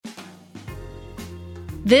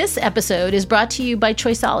This episode is brought to you by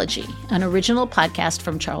Choiceology, an original podcast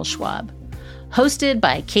from Charles Schwab. Hosted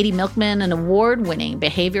by Katie Milkman, an award-winning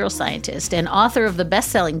behavioral scientist and author of the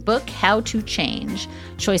best-selling book, How to Change,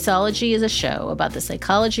 Choiceology is a show about the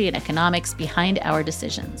psychology and economics behind our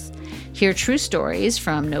decisions. Hear true stories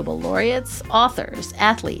from Nobel laureates, authors,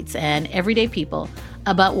 athletes, and everyday people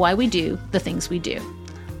about why we do the things we do.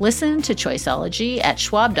 Listen to Choiceology at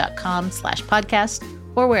schwab.com/podcast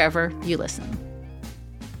or wherever you listen.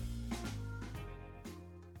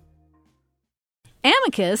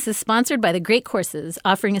 Amicus is sponsored by The Great Courses,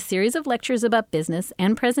 offering a series of lectures about business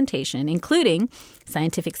and presentation, including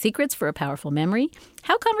Scientific Secrets for a Powerful Memory,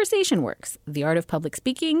 How Conversation Works, The Art of Public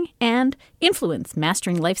Speaking, and Influence,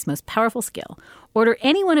 Mastering Life's Most Powerful Skill. Order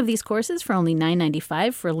any one of these courses for only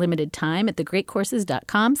 $9.95 for a limited time at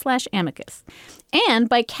thegreatcourses.com/amicus. And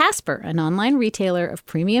by Casper, an online retailer of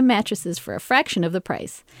premium mattresses for a fraction of the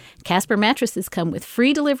price. Casper mattresses come with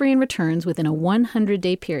free delivery and returns within a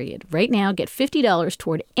 100-day period. Right now, get $50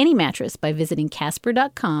 toward any mattress by visiting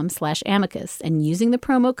casper.com/amicus and using the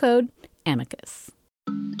promo code amicus.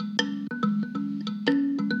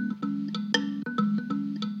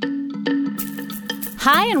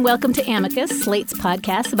 Hi, and welcome to Amicus, Slate's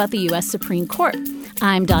podcast about the U.S. Supreme Court.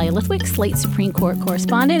 I'm Dahlia Lithwick, Slate Supreme Court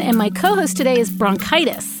correspondent, and my co-host today is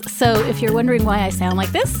bronchitis. So if you're wondering why I sound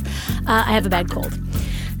like this, I have a bad cold.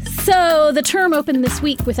 So the term opened this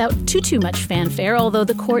week without too much fanfare, although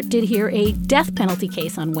the court did hear a death penalty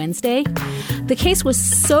case on Wednesday. The case was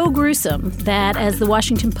so gruesome that, as the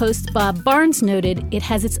Washington Post's Bob Barnes noted, it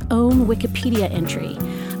has its own Wikipedia entry.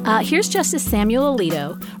 Here's Justice Samuel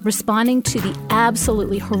Alito responding to the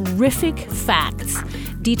absolutely horrific facts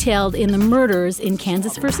detailed in the murders in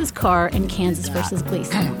Kansas v. Carr and Kansas v.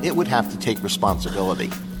 Gleason. It would have to take responsibility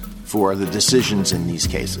for the decisions in these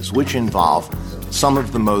cases, which involve some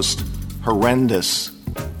of the most horrendous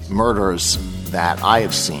murders that I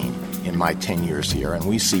have seen in my 10 years here, and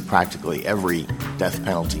we see practically every death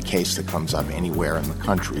penalty case that comes up anywhere in the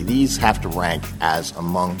country. These have to rank as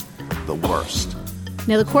among the worst.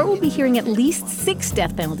 Now, the court will be hearing at least 6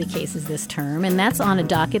 death penalty cases this term, and that's on a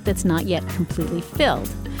docket that's not yet completely filled.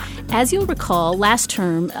 As you'll recall, last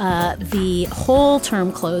term, the whole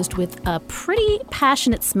term closed with a pretty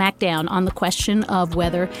passionate smackdown on the question of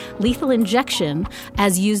whether lethal injection,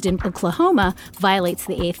 as used in Oklahoma, violates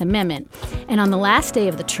the Eighth Amendment. And on the last day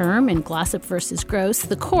of the term, in Glossip v. Gross,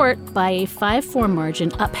 the court, by a 5-4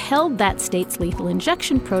 margin, upheld that state's lethal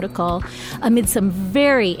injection protocol amid some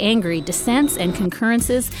very angry dissents and concurrences,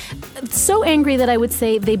 so angry that I would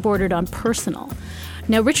say they bordered on personal.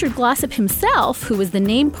 Now, Richard Glossip himself, who was the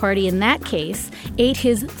named party in that case, ate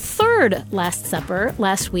his third Last Supper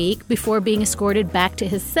last week before being escorted back to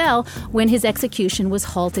his cell when his execution was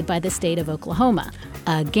halted by the state of Oklahoma.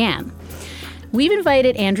 Again. We've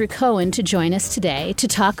invited Andrew Cohen to join us today to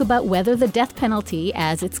talk about whether the death penalty,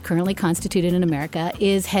 as it's currently constituted in America,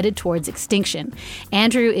 is headed towards extinction.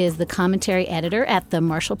 Andrew is the commentary editor at the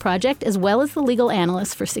Marshall Project, as well as the legal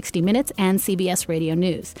analyst for 60 Minutes and CBS Radio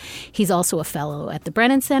News. He's also a fellow at the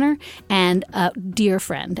Brennan Center and a dear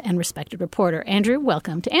friend and respected reporter. Andrew,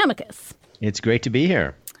 welcome to Amicus. It's great to be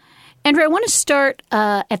here. Andrew, I want to start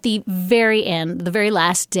at the very end, the very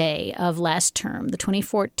last day of last term. The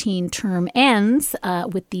 2014 term ends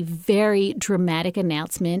with the very dramatic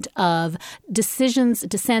announcement of decisions,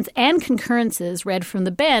 dissents, and concurrences read from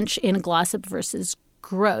the bench in Glossip versus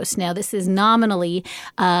Gross. Now, this is nominally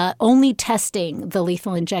only testing the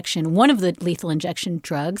lethal injection, one of the lethal injection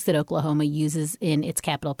drugs that Oklahoma uses in its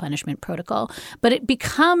capital punishment protocol. But it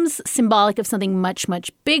becomes symbolic of something much,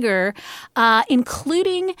 much bigger,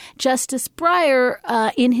 including Justice Breyer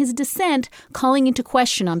in his dissent calling into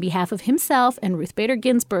question on behalf of himself and Ruth Bader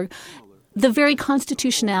Ginsburg the very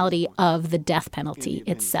constitutionality of the death penalty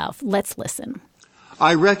itself. Let's listen.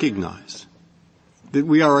 I recognize that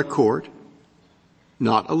we are a court,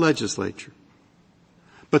 not a legislature.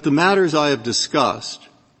 But the matters I have discussed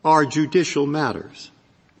are judicial matters.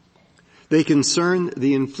 They concern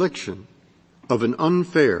the infliction of an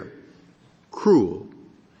unfair, cruel,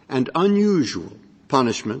 and unusual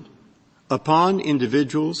punishment upon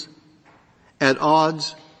individuals at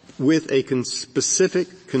odds with a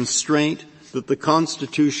specific constraint that the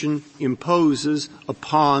Constitution imposes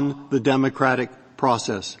upon the democratic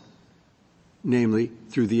process, namely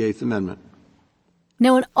through the Eighth Amendment.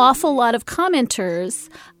 Now, an awful lot of commenters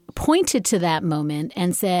pointed to that moment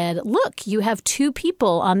and said, look, you have 2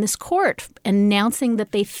 people on this court announcing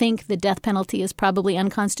that they think the death penalty is probably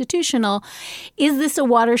unconstitutional. Is this a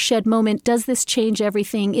watershed moment? Does this change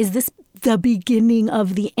everything? Is this the beginning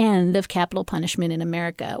of the end of capital punishment in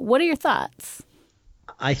America? What are your thoughts?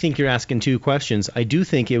 I think you're asking two questions. I do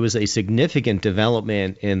think it was a significant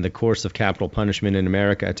development in the course of capital punishment in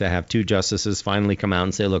America to have two justices finally come out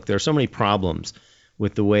and say, look, there are so many problems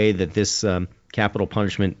with the way that this capital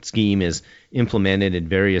punishment scheme is implemented in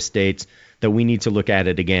various states that we need to look at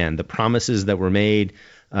it again. The promises that were made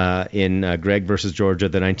in Gregg versus Georgia,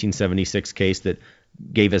 the 1976 case that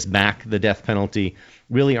gave us back the death penalty,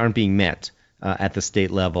 really aren't being met at the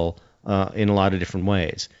state level in a lot of different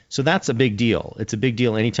ways. So that's a big deal. It's a big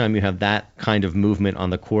deal anytime you have that kind of movement on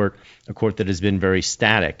the court, a court that has been very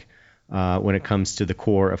static when it comes to the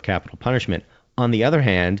core of capital punishment. On the other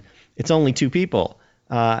hand, it's only two people,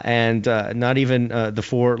 and not even the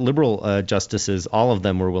four liberal justices, all of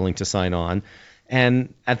them were willing to sign on.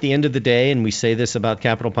 And at the end of the day, and we say this about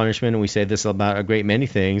capital punishment, and we say this about a great many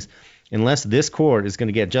things, unless this court is going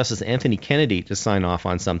to get Justice Anthony Kennedy to sign off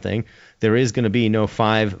on something, there is going to be no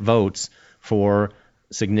 5 votes for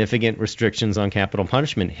significant restrictions on capital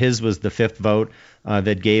punishment. His was the 5th vote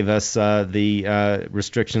that gave us the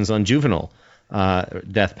restrictions on juvenile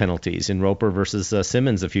death penalties in Roper versus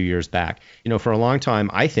Simmons a few years back. For a long time,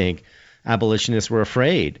 I think abolitionists were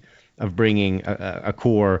afraid of bringing a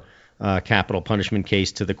core capital punishment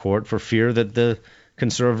case to the court for fear that the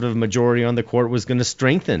conservative majority on the court was going to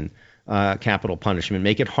strengthen capital punishment,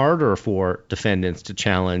 make it harder for defendants to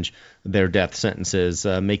challenge their death sentences,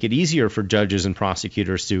 make it easier for judges and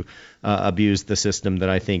prosecutors to abuse the system that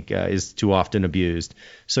I think is too often abused.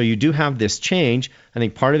 So you do have this change. I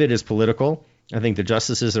think part of it is political. I think the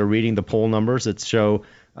justices are reading the poll numbers that show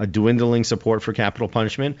a dwindling support for capital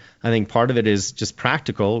punishment. I think part of it is just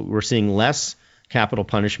practical. We're seeing less capital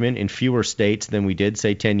punishment in fewer states than we did,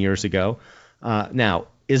 say, 10 years ago. Now,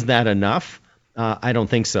 is that enough? I don't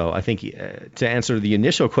think so. I think to answer the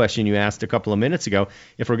initial question you asked a couple of minutes ago,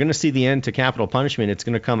 if we're going to see the end to capital punishment, it's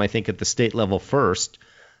going to come, I think, at the state level first.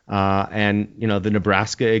 And the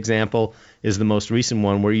Nebraska example is the most recent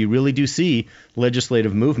one where you really do see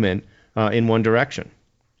legislative movement in one direction.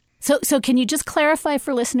 So can you just clarify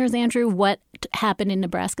for listeners, Andrew, what happened in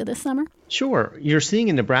Nebraska this summer? Sure. You're seeing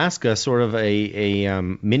in Nebraska sort of a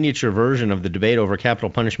miniature version of the debate over capital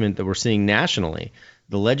punishment that we're seeing nationally.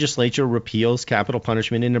 The legislature repeals capital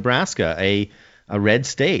punishment in Nebraska, a red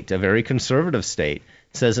state, a very conservative state.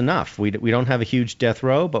 It says enough. We don't have a huge death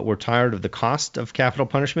row, but we're tired of the cost of capital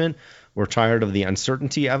punishment. We're tired of the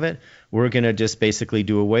uncertainty of it. We're going to just basically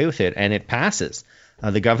do away with it, and it passes.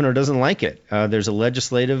 The governor doesn't like it. There's a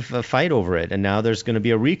legislative fight over it, and now there's going to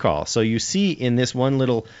be a recall. So you see in this one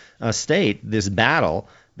little state this battle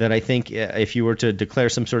that I think if you were to declare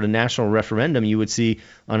some sort of national referendum, you would see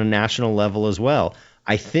on a national level as well.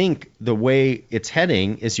 I think the way it's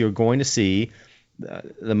heading is you're going to see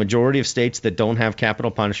the majority of states that don't have capital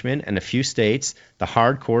punishment and a few states, the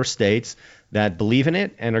hardcore states, that believe in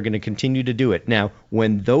it and are going to continue to do it. Now,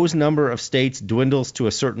 when those number of states dwindles to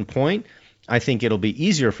a certain point, I think it'll be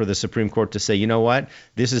easier for the Supreme Court to say, you know what,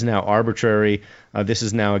 this is now arbitrary. This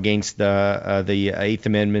is now against the Eighth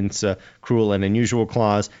Amendment's cruel and unusual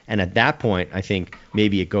clause. And at that point, I think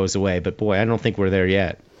maybe it goes away. But boy, I don't think we're there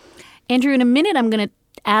yet. Andrew, in a minute, I'm going to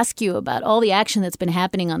ask you about all the action that's been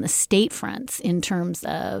happening on the state fronts in terms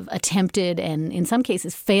of attempted and, in some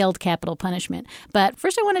cases, failed capital punishment. But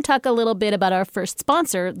first, I want to talk a little bit about our first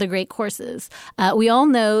sponsor, The Great Courses. We all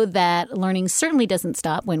know that learning certainly doesn't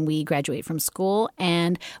stop when we graduate from school,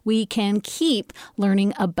 and we can keep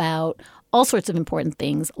learning about all sorts of important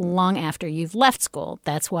things long after you've left school.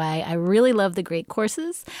 That's why I really love The Great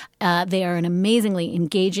Courses. They are an amazingly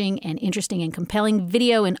engaging and interesting and compelling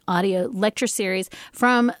video and audio lecture series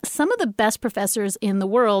from some of the best professors in the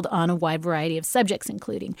world on a wide variety of subjects,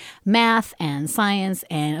 including math and science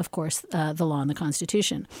and, of course, the law and the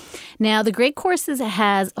Constitution. Now, The Great Courses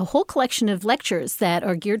has a whole collection of lectures that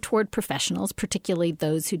are geared toward professionals, particularly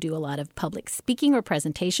those who do a lot of public speaking or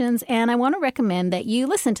presentations, and I want to recommend that you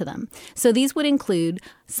listen to them. So these would include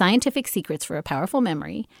Scientific Secrets for a Powerful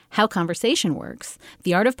Memory, How Conversation Works,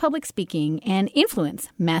 The Art of Public Speaking, and Influence,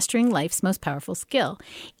 Mastering Life's Most Powerful Skill.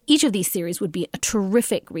 Each of these series would be a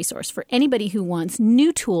terrific resource for anybody who wants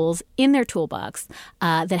new tools in their toolbox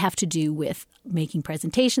that have to do with making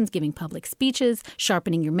presentations, giving public speeches,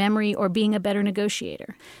 sharpening your memory, or being a better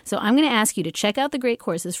negotiator. So I'm going to ask you to check out The Great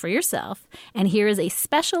Courses for yourself, and here is a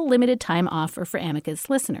special limited time offer for Amicus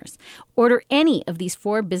listeners. Order any of these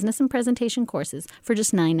 4 business and presentation courses for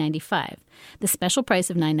just $9.95. The special price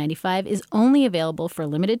of $9.95 is only available for a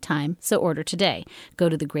limited time, so order today. Go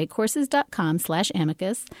to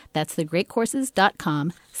thegreatcourses.com/amicus. That's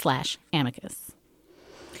thegreatcourses.com/amicus.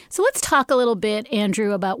 So let's talk a little bit,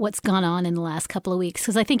 Andrew, about what's gone on in the last couple of weeks,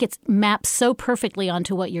 because I think it maps so perfectly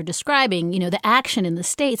onto what you're describing. You know, the action in the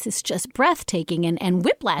states is just breathtaking and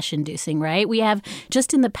whiplash-inducing, right? We have,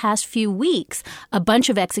 just in the past few weeks, a bunch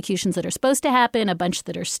of executions that are supposed to happen, a bunch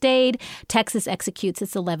that are stayed. Texas executes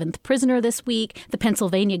its 11th prisoner this week. The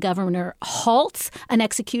Pennsylvania governor halts an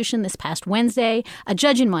execution this past Wednesday. A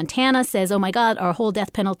judge in Montana says, oh my God, our whole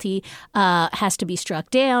death penalty has to be struck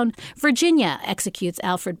down. Virginia executes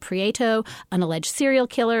Alfred Prieto, an alleged serial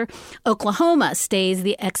killer. Oklahoma stays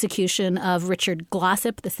the execution of Richard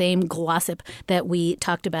Glossip, the same Glossip that we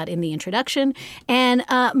talked about in the introduction. And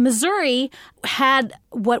Missouri had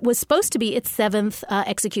what was supposed to be its 7th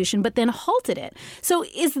execution, but then halted it. So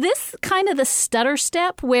is this kind of the stutter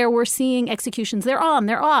step where we're seeing executions? They're on,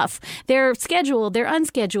 they're off, they're scheduled, they're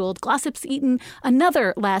unscheduled. Glossip's eaten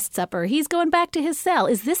another Last Supper. He's going back to his cell.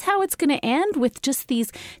 Is this how it's going to end, with just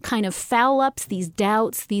these kind of foul-ups, these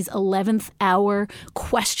doubts, these 11th hour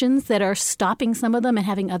questions that are stopping some of them and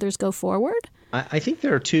having others go forward? I think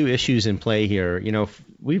there are two issues in play here. You know,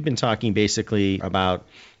 we've been talking basically about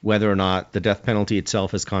whether or not the death penalty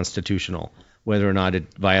itself is constitutional, whether or not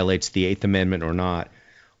it violates the Eighth Amendment or not.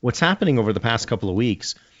 What's happening over the past couple of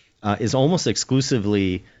weeks is almost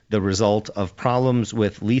exclusively the result of problems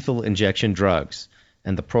with lethal injection drugs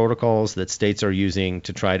and the protocols that states are using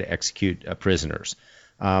to try to execute prisoners.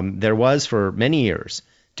 There was, for many years,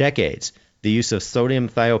 decades, the use of sodium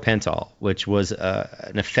thiopental, which was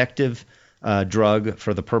an effective drug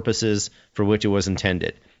for the purposes for which it was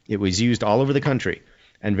intended. It was used all over the country,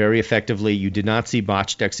 and very effectively. You did not see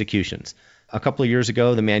botched executions. A couple of years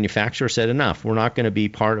ago, the manufacturer said, enough, we're not going to be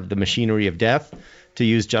part of the machinery of death, to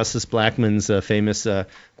use Justice Blackmun's famous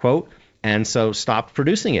quote, and so stopped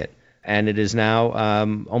producing it. And it is now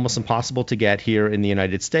almost impossible to get here in the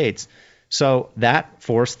United States. So that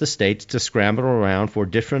forced the states to scramble around for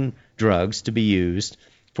different drugs to be used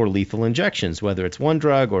for lethal injections, whether it's one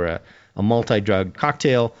drug or a multi-drug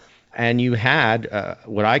cocktail. And you had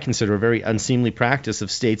what I consider a very unseemly practice of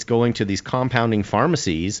states going to these compounding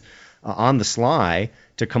pharmacies on the sly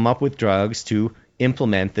to come up with drugs to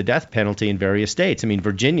implement the death penalty in various states. I mean,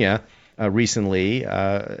 Virginia recently,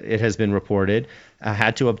 it has been reported,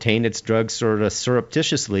 had to obtain its drugs sort of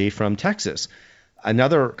surreptitiously from Texas.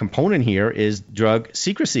 Another component here is drug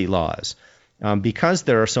secrecy laws. Because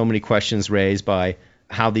there are so many questions raised by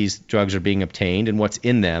how these drugs are being obtained and what's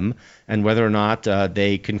in them, and whether or not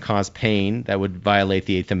they can cause pain that would violate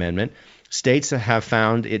the Eighth Amendment, states have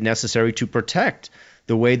found it necessary to protect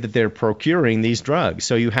the way that they're procuring these drugs.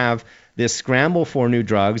 So you have this scramble for new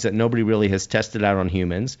drugs that nobody really has tested out on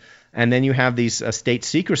humans, and then you have these state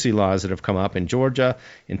secrecy laws that have come up in Georgia,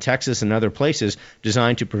 in Texas, and other places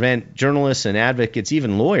designed to prevent journalists and advocates,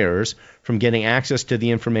 even lawyers, from getting access to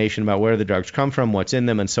the information about where the drugs come from, what's in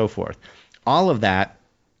them, and so forth. All of that,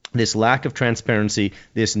 this lack of transparency,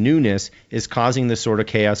 this newness, is causing the sort of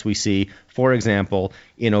chaos we see, for example,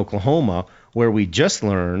 in Oklahoma, where we just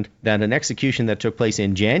learned that an execution that took place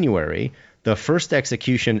in January, the first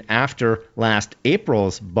execution after last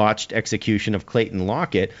April's botched execution of Clayton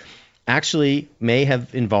Lockett, actually may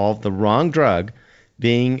have involved the wrong drug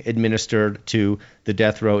being administered to the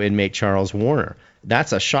death row inmate Charles Warner.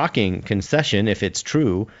 That's a shocking concession, if it's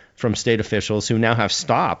true, from state officials who now have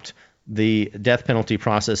stopped the death penalty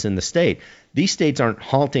process in the state. These states aren't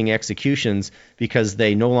halting executions because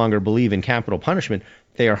they no longer believe in capital punishment.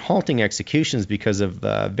 They are halting executions because of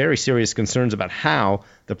very serious concerns about how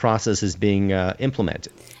the process is being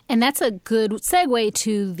implemented. And that's a good segue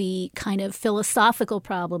to the kind of philosophical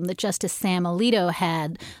problem that Justice Sam Alito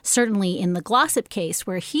had, certainly in the Glossip case,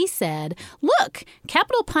 where he said, look,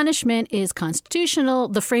 capital punishment is constitutional.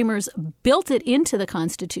 The framers built it into the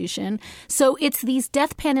Constitution. So it's these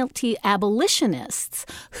death penalty abolitionists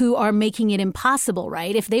who are making it impossible,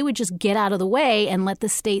 right? If they would just get out of the way and let the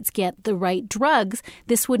states get the right drugs,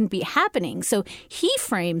 this wouldn't be happening. So he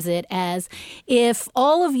frames it as, if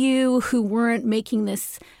all of you who weren't making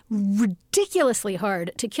this ridiculously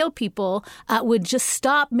hard to kill people would just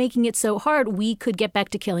stop making it so hard, we could get back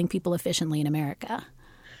to killing people efficiently in America.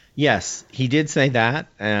 Yes, he did say that,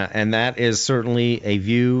 and that is certainly a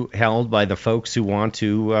view held by the folks who want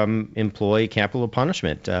to employ capital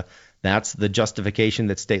punishment. That's the justification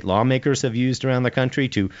that state lawmakers have used around the country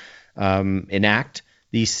to enact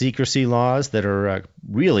these secrecy laws that are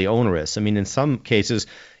really onerous. I mean, in some cases,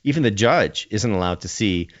 even the judge isn't allowed to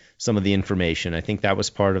see some of the information. I think that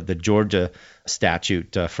was part of the Georgia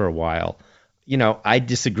statute for a while. You know, I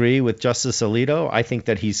disagree with Justice Alito. I think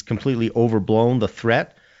that he's completely overblown the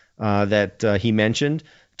threat that he mentioned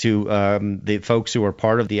to the folks who are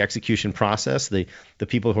part of the execution process, the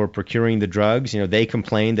people who are procuring the drugs. They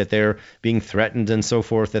complain that they're being threatened and so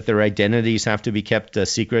forth, that their identities have to be kept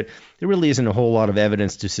secret. There really isn't a whole lot of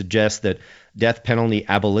evidence to suggest that death penalty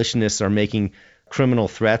abolitionists are making criminal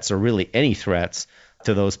threats or really any threats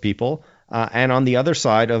to those people. And on the other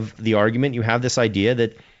side of the argument, you have this idea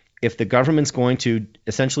that if the government's going to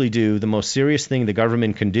essentially do the most serious thing the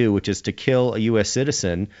government can do, which is to kill a U.S.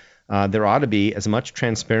 citizen, there ought to be as much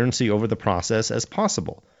transparency over the process as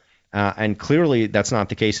possible. And clearly that's not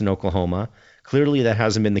the case in Oklahoma. Clearly that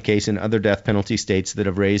hasn't been the case in other death penalty states that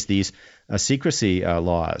have raised these secrecy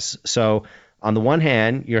laws. So on the one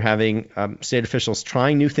hand, you're having state officials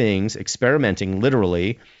trying new things, experimenting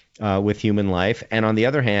literally with human life. And on the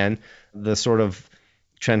other hand, the sort of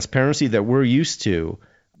transparency that we're used to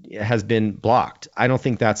has been blocked. I don't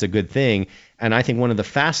think that's a good thing. And I think one of the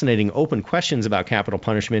fascinating open questions about capital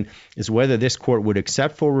punishment is whether this court would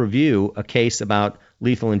accept for review a case about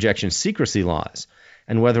lethal injection secrecy laws,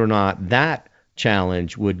 and whether or not that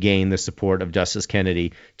challenge would gain the support of Justice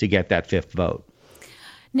Kennedy to get that fifth vote.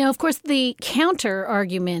 Now, of course, the counter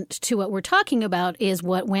argument to what we're talking about is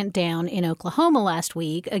what went down in Oklahoma last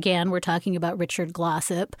week. Again, we're talking about Richard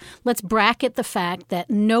Glossip. Let's bracket the fact that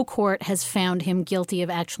no court has found him guilty of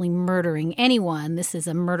actually murdering anyone. This is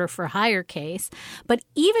a murder for hire case. But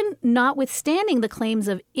even notwithstanding the claims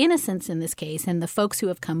of innocence in this case and the folks who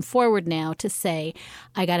have come forward now to say,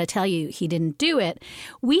 I got to tell you, he didn't do it,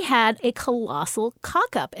 we had a colossal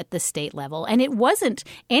cock-up at the state level. And it wasn't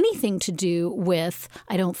anything to do with,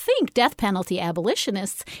 I don't think, death penalty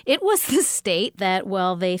abolitionists. It was the state that,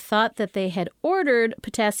 while they thought that they had ordered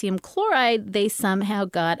potassium chloride, they somehow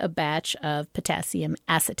got a batch of potassium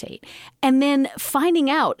acetate. And then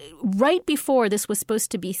finding out right before this was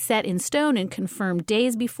supposed to be set in stone and confirmed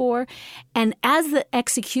days before, and as the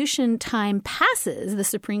execution time passes, the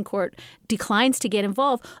Supreme Court declines to get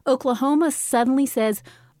involved, Oklahoma suddenly says,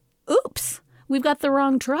 oops, we've got the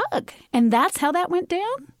wrong drug. And that's how that went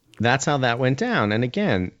down? That's how that went down. And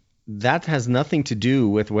again, that has nothing to do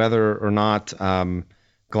with whether or not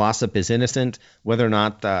Glossip is innocent, whether or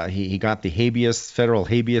not he got the federal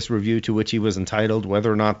habeas review to which he was entitled,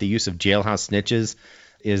 whether or not the use of jailhouse snitches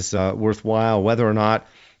is worthwhile, whether or not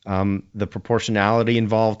the proportionality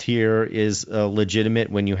involved here is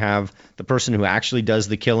legitimate when you have the person who actually does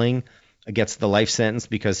the killing gets the life sentence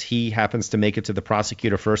because he happens to make it to the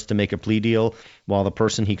prosecutor first to make a plea deal, while the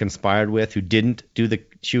person he conspired with who didn't do the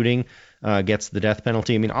shooting gets the death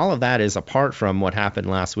penalty. I mean, all of that is apart from what happened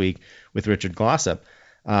last week with Richard Glossip.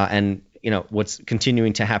 And, what's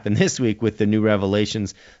continuing to happen this week with the new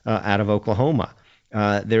revelations out of Oklahoma.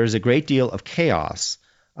 There is a great deal of chaos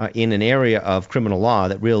in an area of criminal law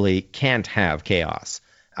that really can't have chaos.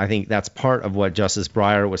 I think that's part of what Justice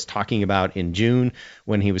Breyer was talking about in June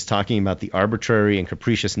when he was talking about the arbitrary and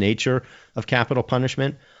capricious nature of capital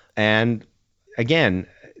punishment. And again,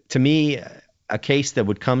 to me, a case that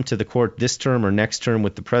would come to the court this term or next term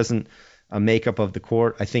with the present makeup of the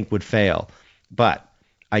court, I think would fail. But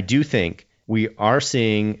I do think we are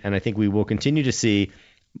seeing, and I think we will continue to see,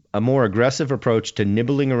 a more aggressive approach to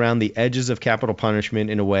nibbling around the edges of capital punishment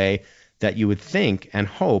in a way that you would think and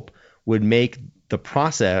hope would make the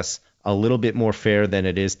process a little bit more fair than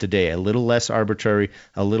it is today, a little less arbitrary,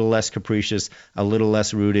 a little less capricious, a little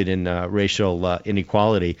less rooted in racial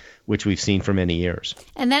inequality, which we've seen for many years.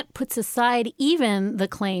 And that puts aside even the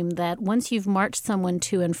claim that once you've marched someone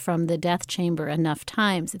to and from the death chamber enough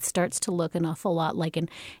times, it starts to look an awful lot like an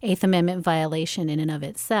Eighth Amendment violation in and of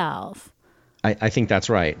itself. I think that's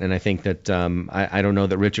right. And I think that I don't know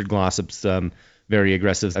that Richard Glossip's very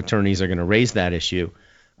aggressive attorneys are going to raise that issue.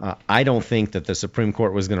 I don't think that the Supreme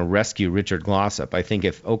Court was going to rescue Richard Glossip. I think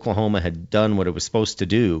if Oklahoma had done what it was supposed to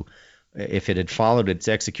do, if it had followed its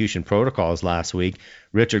execution protocols last week,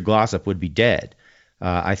 Richard Glossip would be dead.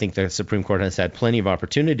 I think the Supreme Court has had plenty of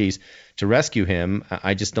opportunities to rescue him.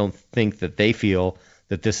 I just don't think that they feel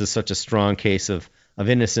that this is such a strong case of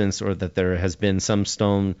innocence, or that there has been some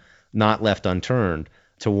stone not left unturned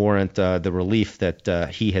to warrant the relief that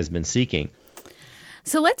he has been seeking.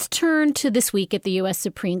 So let's turn to this week at the U.S.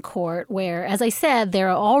 Supreme Court, where, as I said, there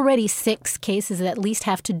are already 6 cases that at least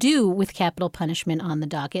have to do with capital punishment on the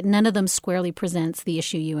docket. None of them squarely presents the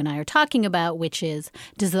issue you and I are talking about, which is,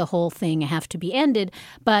 does the whole thing have to be ended?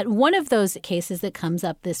 But one of those cases that comes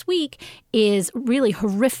up this week is really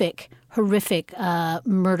horrific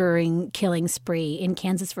murdering, killing spree in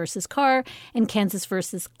Kansas versus Carr and Kansas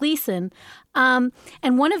versus Gleason. And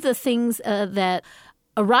one of the things that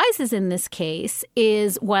arises in this case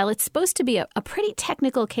is, while it's supposed to be a pretty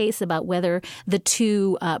technical case about whether the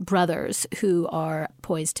two brothers who are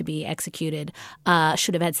poised to be executed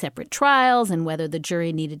should have had separate trials and whether the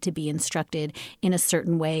jury needed to be instructed in a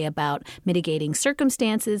certain way about mitigating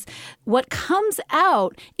circumstances, what comes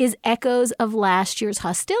out is echoes of last year's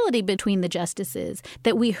hostility between the justices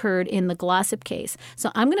that we heard in the Glossip case.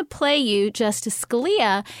 So I'm going to play you Justice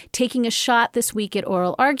Scalia taking a shot this week at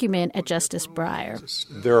oral argument at Justice Breyer.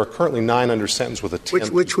 There are currently 9 under sentence with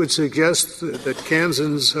attempt. Which would suggest that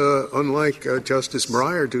Kansans, unlike Justice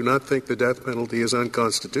Breyer, do not think the death penalty is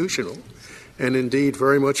unconstitutional and indeed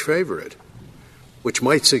very much favor it, which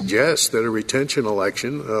might suggest that a retention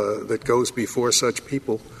election that goes before such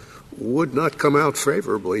people would not come out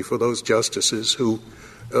favorably for those justices who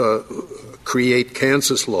create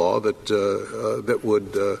Kansas law that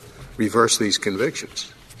would reverse these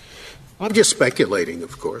convictions. I'm just speculating,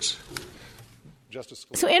 of course.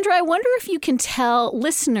 So, Andrew, I wonder if you can tell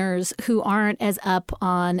listeners who aren't as up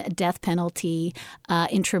on death penalty,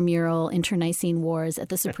 intramural, internecine wars at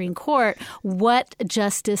the Supreme Court, what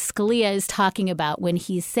Justice Scalia is talking about when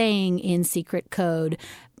he's saying in secret code,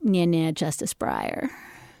 "Nah, Justice Breyer."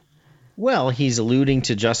 Well, he's alluding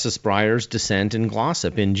to Justice Breyer's dissent in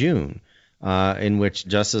Glossip in June, in which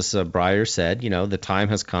Justice Breyer said, the time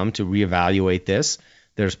has come to reevaluate this.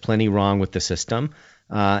 There's plenty wrong with the system.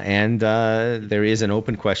 And there is an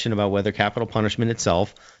open question about whether capital punishment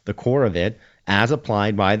itself, the core of it, as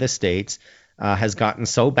applied by the states, has gotten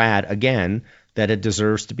so bad again that it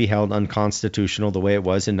deserves to be held unconstitutional the way it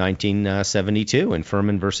was in 1972 in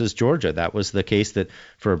Furman versus Georgia. That was the case that,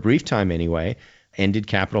 for a brief time anyway, ended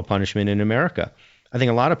capital punishment in America. I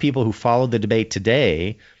think a lot of people who follow the debate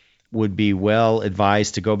today would be well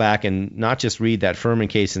advised to go back and not just read that Furman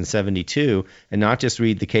case in 72 and not just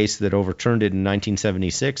read the case that overturned it in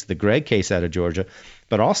 1976, the Gregg case out of Georgia,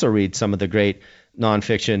 but also read some of the great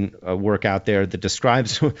nonfiction work out there that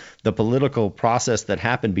describes the political process that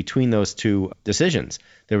happened between those two decisions.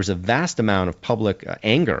 There was a vast amount of public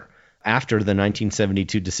anger after the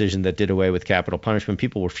 1972 decision that did away with capital punishment.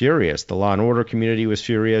 People were furious. The law and order community was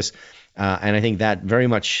furious. And I think that very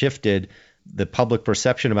much shifted the public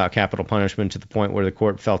perception about capital punishment to the point where the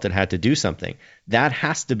court felt it had to do something. That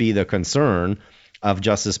has to be the concern of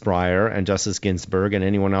Justice Breyer and Justice Ginsburg and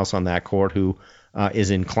anyone else on that court who is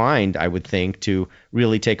inclined, I would think, to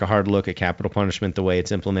really take a hard look at capital punishment the way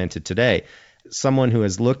it's implemented today. Someone who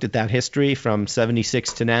has looked at that history from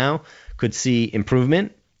 76 to now could see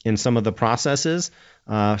improvement in some of the processes,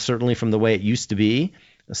 certainly from the way it used to be.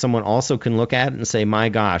 Someone also can look at it and say, my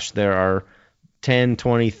gosh, there are 10,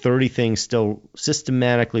 20, 30 things still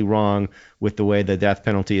systematically wrong with the way the death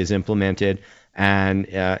penalty is implemented. And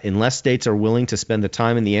unless states are willing to spend the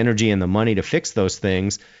time and the energy and the money to fix those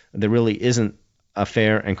things, there really isn't a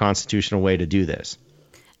fair and constitutional way to do this.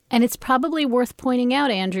 And it's probably worth pointing out,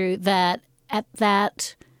 Andrew, that at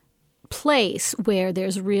that place where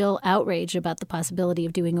there's real outrage about the possibility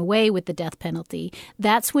of doing away with the death penalty,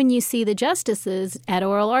 that's when you see the justices at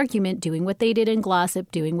oral argument doing what they did in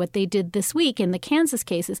Glossip, doing what they did this week in the Kansas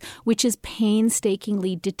cases, which is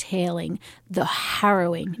painstakingly detailing the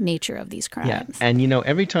harrowing nature of these crimes. Yeah, and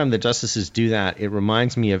every time the justices do that, it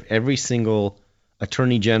reminds me of every single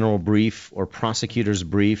attorney general brief or prosecutor's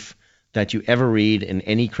brief that you ever read in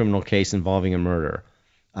any criminal case involving a murder.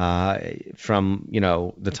 From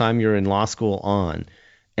the time you're in law school on,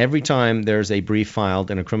 every time there's a brief filed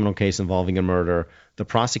in a criminal case involving a murder, the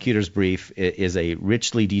prosecutor's brief is a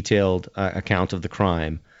richly detailed account of the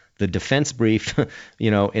crime. The defense brief,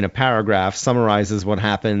 in a paragraph summarizes what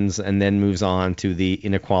happens and then moves on to the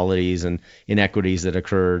inequalities and inequities that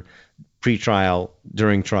occurred pre-trial,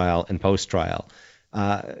 during trial, and post-trial.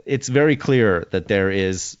 It's very clear that there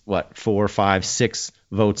is, 4, 5, 6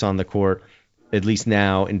 votes on the court, at least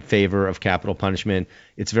now, in favor of capital punishment.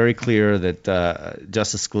 It's very clear that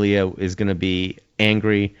Justice Scalia is going to be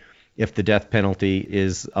angry if the death penalty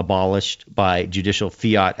is abolished by judicial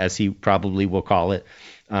fiat, as he probably will call it.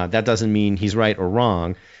 That doesn't mean he's right or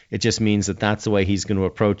wrong. It just means that that's the way he's going to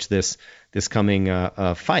approach this coming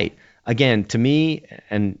fight. Again, to me,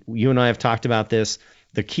 and you and I have talked about this,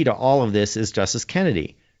 the key to all of this is Justice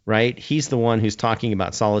Kennedy. Right? He's the one who's talking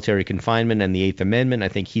about solitary confinement and the Eighth Amendment. I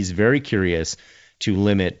think he's very curious to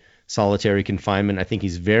limit solitary confinement. I think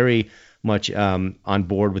he's very much on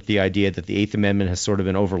board with the idea that the Eighth Amendment has sort of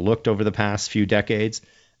been overlooked over the past few decades.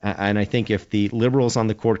 And I think if the liberals on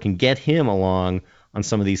the court can get him along on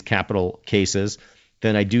some of these capital cases,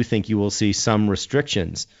 then I do think you will see some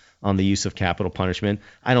restrictions on the use of capital punishment.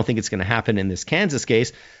 I don't think it's going to happen in this Kansas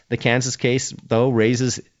case. The Kansas case, though,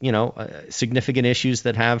 raises, significant issues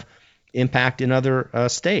that have impact in other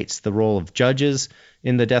states. The role of judges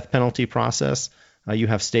in the death penalty process. You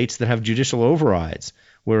have states that have judicial overrides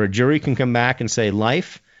where a jury can come back and say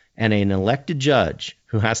life, and an elected judge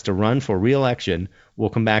who has to run for re-election will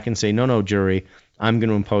come back and say, no, jury, I'm going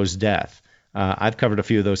to impose death. I've covered a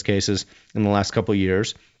few of those cases in the last couple of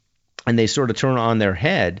years, and they sort of turn on their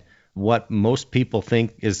head what most people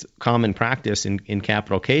think is common practice in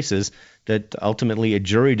capital cases, that ultimately a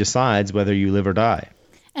jury decides whether you live or die.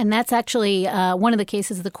 And that's actually one of the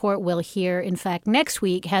cases the court will hear, in fact, next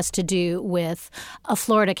week has to do with a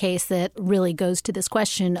Florida case that really goes to this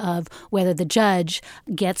question of whether the judge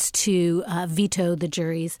gets to veto the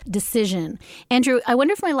jury's decision. Andrew, I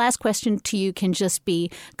wonder if my last question to you can just be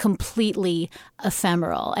completely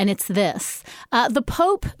ephemeral, and it's this. The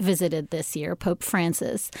Pope visited this year, Pope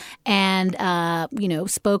Francis, and,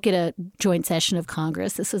 spoke at a joint session of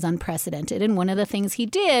Congress. This was unprecedented. And one of the things he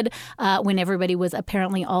did when everybody was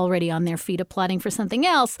apparently already on their feet applauding for something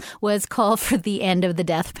else was call for the end of the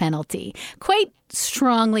death penalty. Quite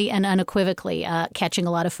strongly and unequivocally, catching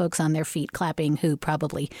a lot of folks on their feet clapping who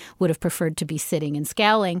probably would have preferred to be sitting and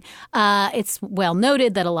scowling. It's well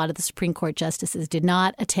noted that a lot of the Supreme Court justices did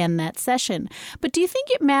not attend that session. But do you think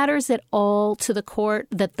it matters at all to the court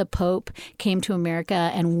that the Pope came to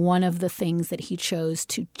America and one of the things that he chose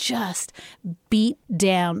to just beat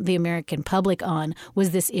down the American public on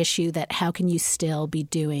was this issue that how can you still be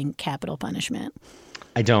doing capital punishment?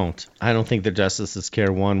 I don't think the justices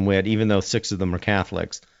care one whit, even though 6 of them are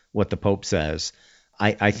Catholics, what the Pope says.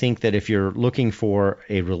 I think that if you're looking for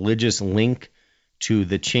a religious link to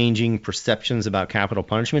the changing perceptions about capital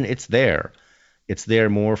punishment, it's there. It's there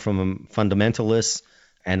more from fundamentalists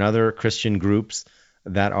and other Christian groups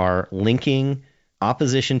that are linking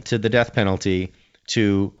opposition to the death penalty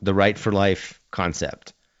to the right for life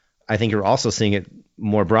concept. I think you're also seeing it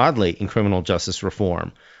more broadly in criminal justice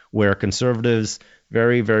reform, where conservatives,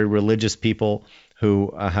 very, very religious people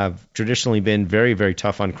who have traditionally been very, very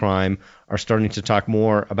tough on crime are starting to talk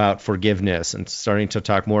more about forgiveness and starting to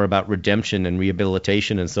talk more about redemption and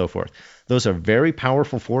rehabilitation and so forth. Those are very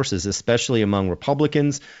powerful forces, especially among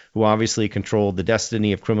Republicans who obviously control the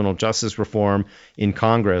destiny of criminal justice reform in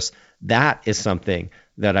Congress. That is something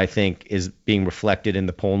that I think is being reflected in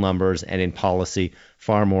the poll numbers and in policy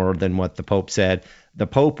far more than what the Pope said. The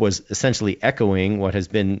Pope was essentially echoing what has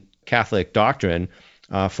been Catholic doctrine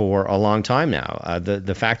for a long time now.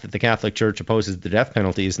 The fact that the Catholic Church opposes the death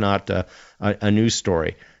penalty is not a news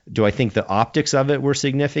story. Do I think the optics of it were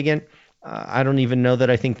significant? I don't even know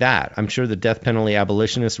that I think that. I'm sure the death penalty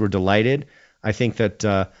abolitionists were delighted. I think that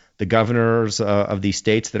the governors of these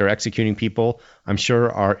states that are executing people, I'm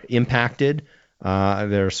sure, are impacted.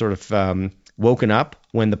 They're sort of woken up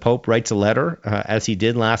when the Pope writes a letter, as he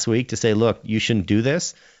did last week, to say, look, you shouldn't do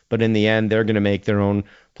this. But in the end, they're going to make their own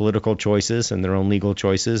political choices and their own legal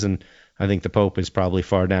choices. And I think the Pope is probably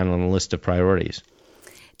far down on the list of priorities.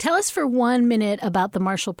 Tell us for 1 minute about the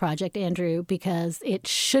Marshall Project, Andrew, because it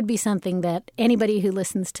should be something that anybody who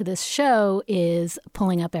listens to this show is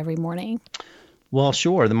pulling up every morning. Well,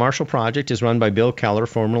 sure. The Marshall Project is run by Bill Keller,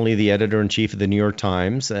 formerly the editor-in-chief of the New York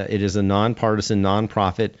Times. It is a nonpartisan,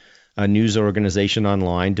 nonprofit news organization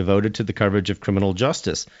online devoted to the coverage of criminal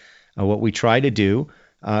justice. What we try to do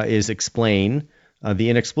is explain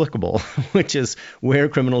the inexplicable, which is where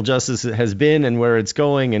criminal justice has been and where it's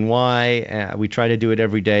going and why. We try to do it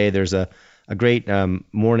every day. There's a great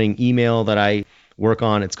morning email that I work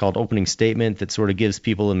on. It's called Opening Statement, that sort of gives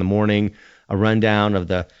people in the morning a rundown of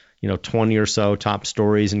the 20 or so top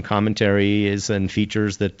stories and commentaries and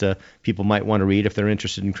features that people might want to read if they're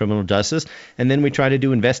interested in criminal justice. And then we try to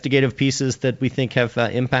do investigative pieces that we think have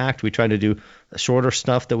impact. We try to do shorter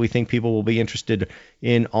stuff that we think people will be interested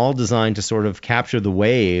in, all designed to sort of capture the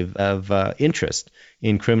wave of interest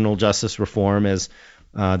in criminal justice reform as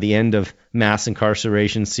the end of mass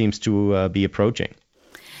incarceration seems to be approaching.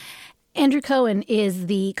 Andrew Cohen is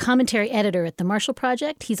the commentary editor at the Marshall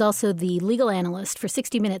Project. He's also the legal analyst for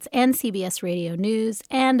 60 Minutes and CBS Radio News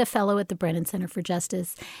and a fellow at the Brennan Center for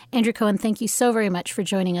Justice. Andrew Cohen, thank you so very much for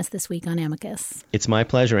joining us this week on Amicus. It's my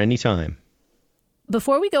pleasure. Anytime.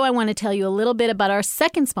 Before we go, I want to tell you a little bit about our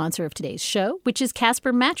second sponsor of today's show, which is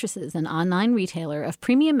Casper Mattresses, an online retailer of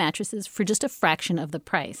premium mattresses for just a fraction of the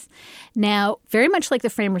price. Now, very much like the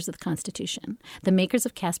framers of the Constitution, the makers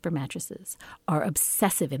of Casper Mattresses are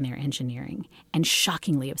obsessive in their engineering and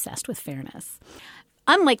shockingly obsessed with fairness.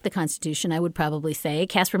 Unlike the Constitution, I would probably say,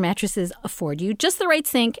 Casper Mattresses afford you just the right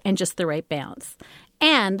sink and just the right bounce.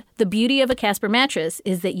 And the beauty of a Casper mattress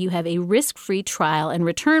is that you have a risk-free trial and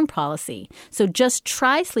return policy. So just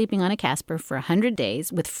try sleeping on a Casper for 100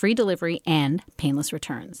 days with free delivery and painless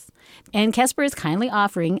returns. And Casper is kindly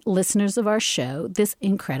offering listeners of our show this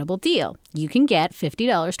incredible deal. You can get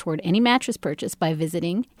 $50 toward any mattress purchase by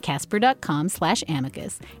visiting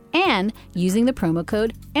casper.com/amicus and using the promo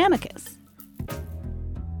code amicus.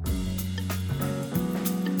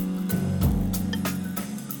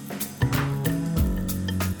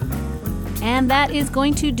 And that is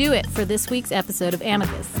going to do it for this week's episode of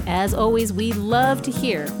Amicus. As always, we love to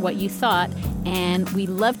hear what you thought, and we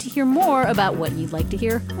love to hear more about what you'd like to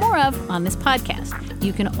hear more of on this podcast.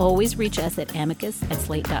 You can always reach us at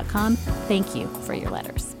amicus@slate.com. Thank you for your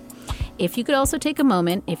letters. If you could also take a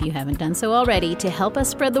moment, if you haven't done so already, to help us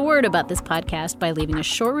spread the word about this podcast by leaving a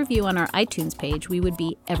short review on our iTunes page, we would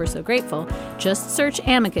be ever so grateful. Just search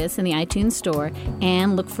Amicus in the iTunes store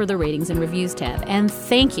and look for the Ratings and Reviews tab. And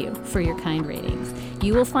thank you for your kind ratings.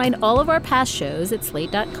 You will find all of our past shows at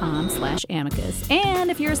slate.com/amicus.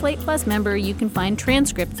 And if you're a Slate Plus member, you can find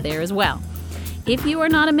transcripts there as well. If you are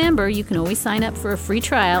not a member, you can always sign up for a free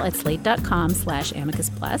trial at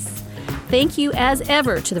slate.com/amicus plus. Thank you, as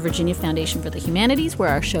ever, to the Virginia Foundation for the Humanities, where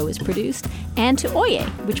our show is produced, and to Oyez,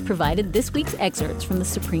 which provided this week's excerpts from the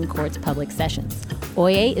Supreme Court's public sessions.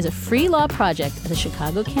 Oyez is a free law project at the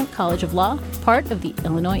Chicago-Kent College of Law, part of the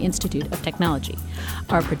Illinois Institute of Technology.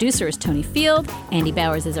 Our producer is Tony Field. Andy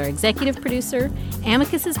Bowers is our executive producer.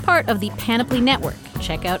 Amicus is part of the Panoply Network.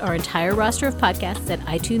 Check out our entire roster of podcasts at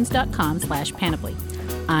itunes.com/panoply.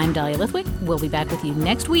 I'm Dahlia Lithwick. We'll be back with you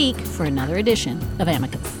next week for another edition of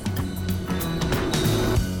Amicus.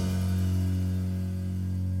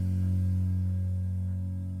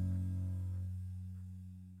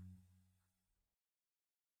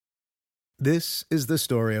 This is the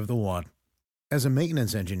story of the one. As a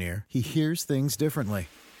maintenance engineer, he hears things differently.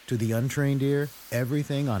 To the untrained ear,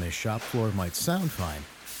 everything on his shop floor might sound fine,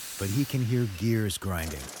 but he can hear gears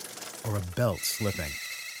grinding or a belt slipping.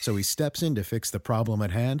 So he steps in to fix the problem at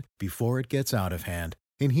hand before it gets out of hand.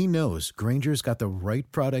 And he knows Grainger's got the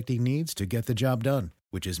right product he needs to get the job done,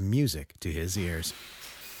 which is music to his ears.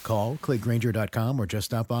 Call, click Grainger.com, or just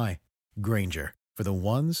stop by. Grainger, for the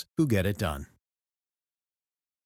ones who get it done.